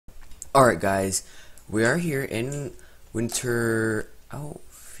Alright guys, we are here in winter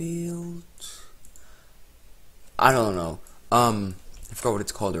outfield. I don't know. I forgot what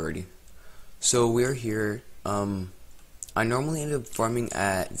it's called already. So we're here. I normally end up farming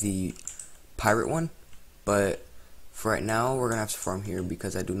at the pirate one, but for right now we're gonna have to farm here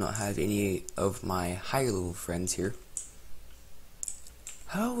because I do not have any of my higher level friends here.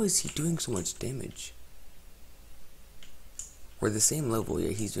 How is he doing so much damage? We're the same level,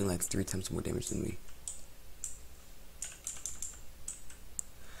 yet he's doing like 3 times more damage than me.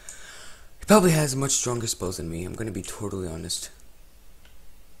 He probably has much stronger spells than me, I'm gonna be totally honest.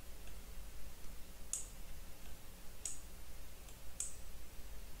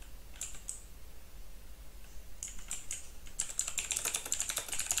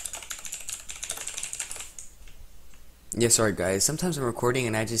 Yeah, sorry guys, sometimes I'm recording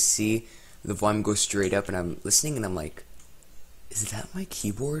and I just see the volume go straight up and I'm listening and I'm like, is that my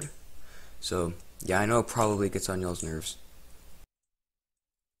keyboard? So, yeah, I know it probably gets on y'all's nerves.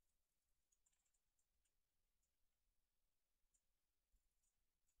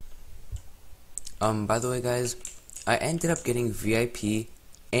 By the way guys, I ended up getting VIP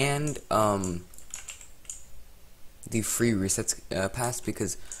and, the free resets pass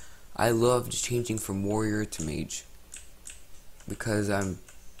because I loved changing from warrior to mage. Because I'm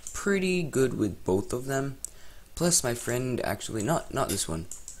pretty good with both of them. Plus my friend actually, not this one,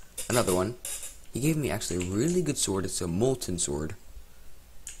 another one, he gave me actually a really good sword. It's a molten sword.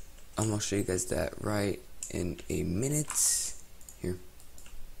 I'm gonna show you guys that right in a minute. Here.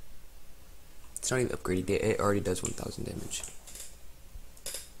 It's not even upgraded yet, it already does 1000 damage.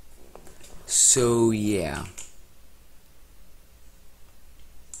 So yeah.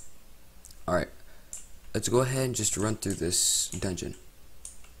 Alright. Let's go ahead and just run through this dungeon.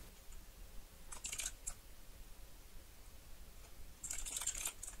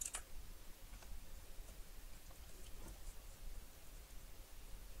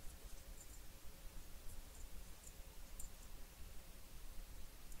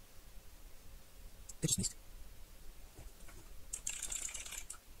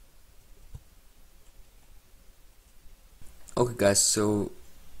 Okay guys, so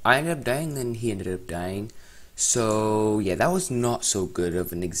I ended up dying, then he ended up dying. So yeah, that was not so good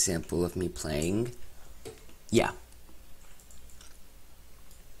of an example of me playing. Yeah.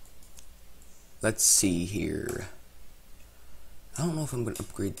 Let's see here. I don't know if I'm gonna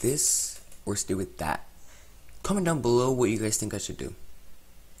upgrade this or stay with that. Comment down below what you guys think I should do.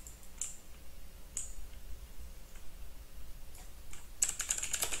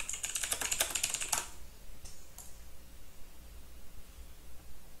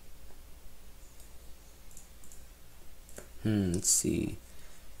 Let's see.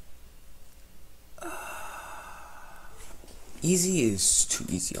 Easy is too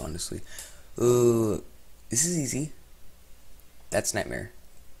easy, honestly. This is easy. That's nightmare.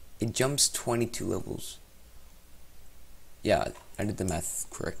 It jumps 22 levels. Yeah, I did the math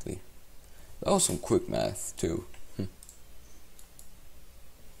correctly. That was some quick math, too.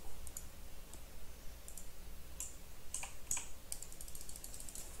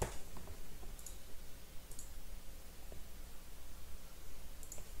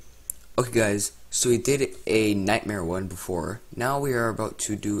 Okay guys, so we did a nightmare one before. Now we are about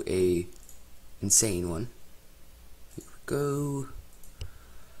to do a insane one. Here we go.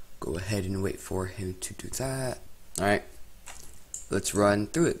 Go ahead and wait for him to do that. Alright. Let's run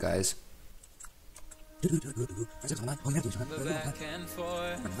through it, guys. The back and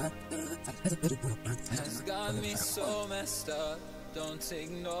forth has got me so messed up. Don't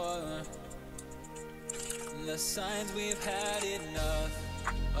ignore the signs. We've had enough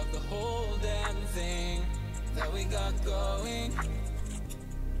of the whole damn thing that we got going.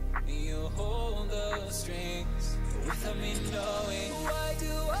 You hold the strings without me knowing. Why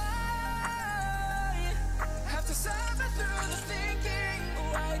do I have to suffer through the thinking?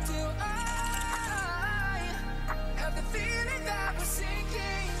 Why do I have the feeling that we're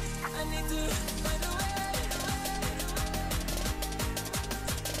sinking? I need to find a way.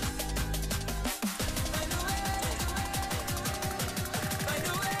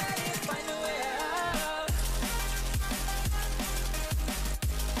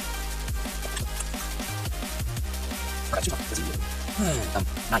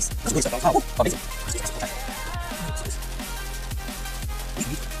 Nice. Amazing.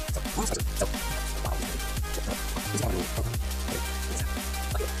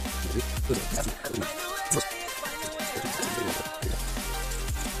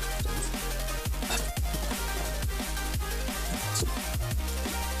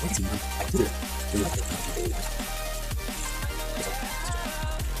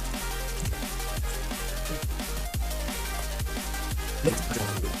 It's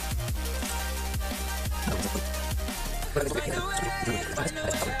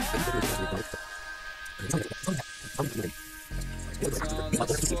on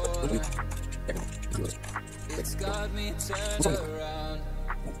this floor. It's got me turned around,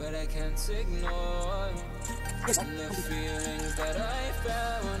 but I can't ignore the feelings that I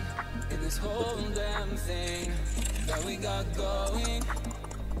found in this whole damn thing that we got going.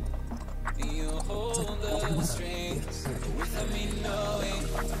 You hold the strings without me knowing.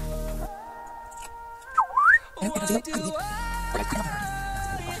 Why do I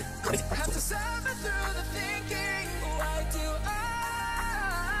have to suffer through the thinking? Why do I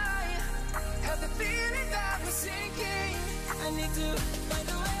have the feeling that we're sinking? I need to find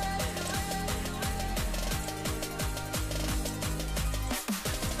a way.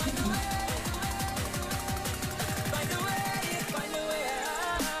 Find a way. Find a way. Find a way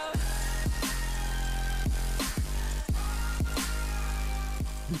out.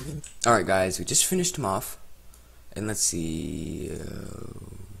 Alright guys, we just finished him off. And let's see.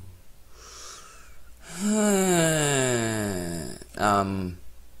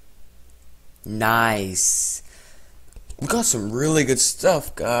 Nice. We got some really good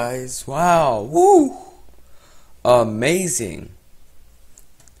stuff, guys. Wow. Woo. Amazing.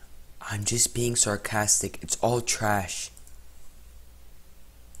 I'm just being sarcastic. It's all trash.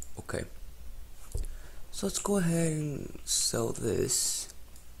 Okay. So let's go ahead and sell this.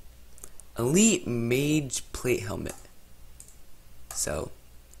 Elite Mage Plate Helmet. Sell.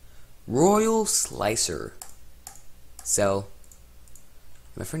 Royal Slicer. Sell.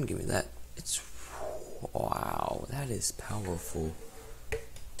 My friend gave me that. It's... wow, that is powerful.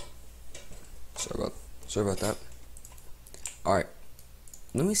 Sorry about that. Alright.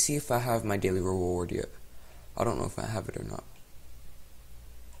 Let me see if I have my daily reward yet. I don't know if I have it or not.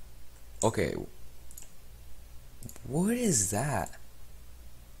 Okay. What is that?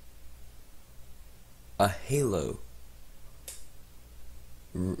 A halo.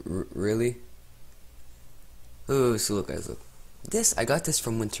 Really? Oh, so look guys, look. This, I got this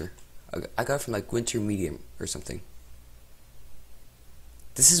from Winter. I got it from like Winter Medium or something.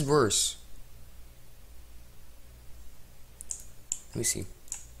 This is worse. Let me see.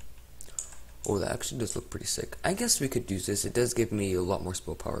 Oh, that actually does look pretty sick. I guess we could use this. It does give me a lot more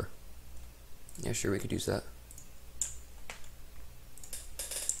spell power. Yeah, sure, we could use that.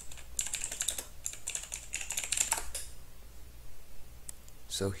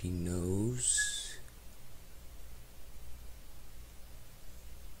 So he knows.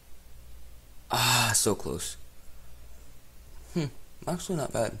 Ah, so close. Actually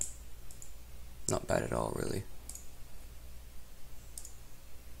not bad. Not bad at all, really.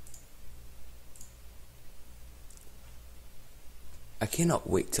 I cannot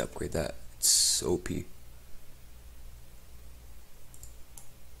wait to upgrade that. It's so OP. Let's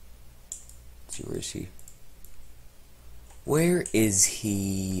see, where is he? Where is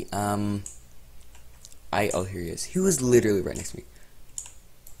he? Oh, here he is. He was literally right next to me.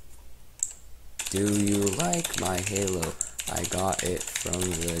 Do you like my halo? I got it from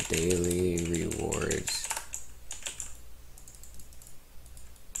the daily rewards.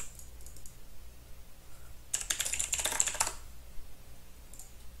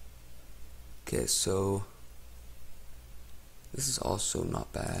 Okay, so this is also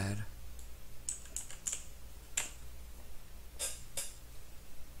not bad.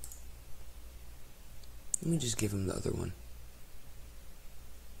 Let me just give him the other one.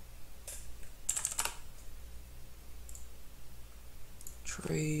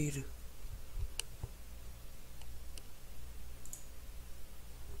 Trade.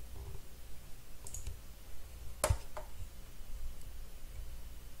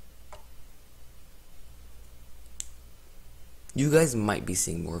 You guys might be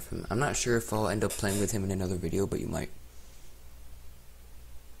seeing more of him. I'm not sure if I'll end up playing with him in another video, but you might.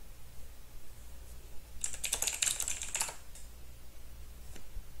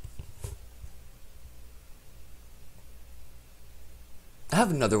 I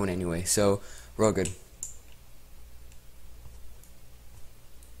have another one anyway, so we're all good.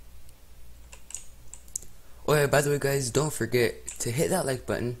 Oh yeah, by the way guys, don't forget to hit that like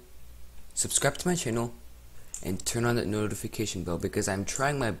button, subscribe to my channel, and turn on that notification bell because I'm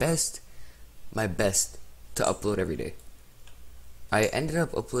trying my best to upload every day. I ended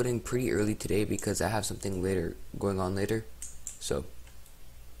up uploading pretty early today because I have something going on later, so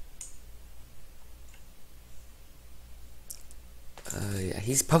yeah,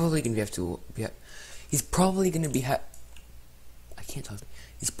 he's probably gonna he's probably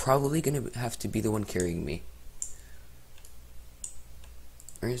gonna have to be the one carrying me.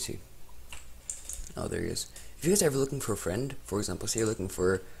 Where is he? Oh, there he is. if you guys are ever looking for a friend, for example, say you're looking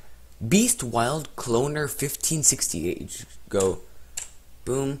for Beast Wild Cloner 1568, you just go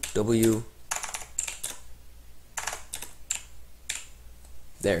boom, W,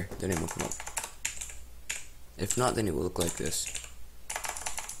 there, their name will come up. If not, then it will look like this.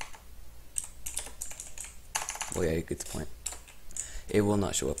 Well, yeah, you get the point. It will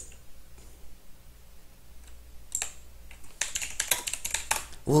not show up.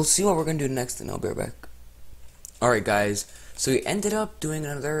 We'll see what we're gonna do next, and I'll be right back. Alright, guys, so we ended up doing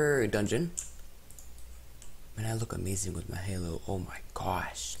another dungeon. Man, I look amazing with my halo. Oh my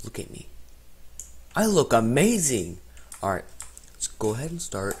gosh, look at me. I look amazing! Alright, let's go ahead and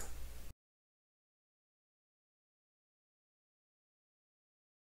start.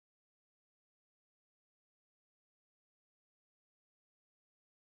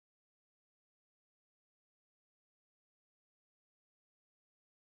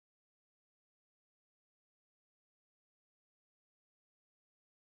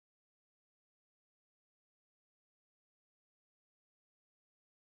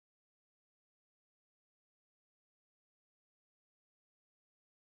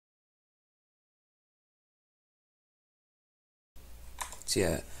 So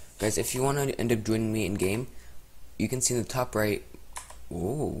yeah, guys, if you want to end up joining me in game, you can see in the top right.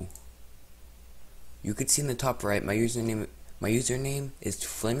 Whoa! You could see in the top right my username. My username is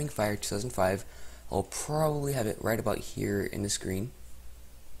FlamingFire2005. I'll probably have it right about here in the screen.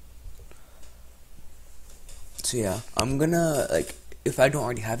 So yeah, I'm gonna like if I don't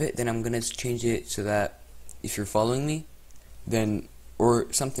already have it, then I'm gonna change it so that if you're following me, then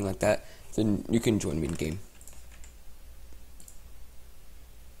or something like that, then you can join me in game.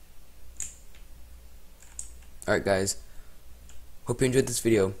 Alright guys, hope you enjoyed this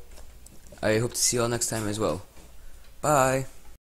video. I hope to see you all next time as well. Bye!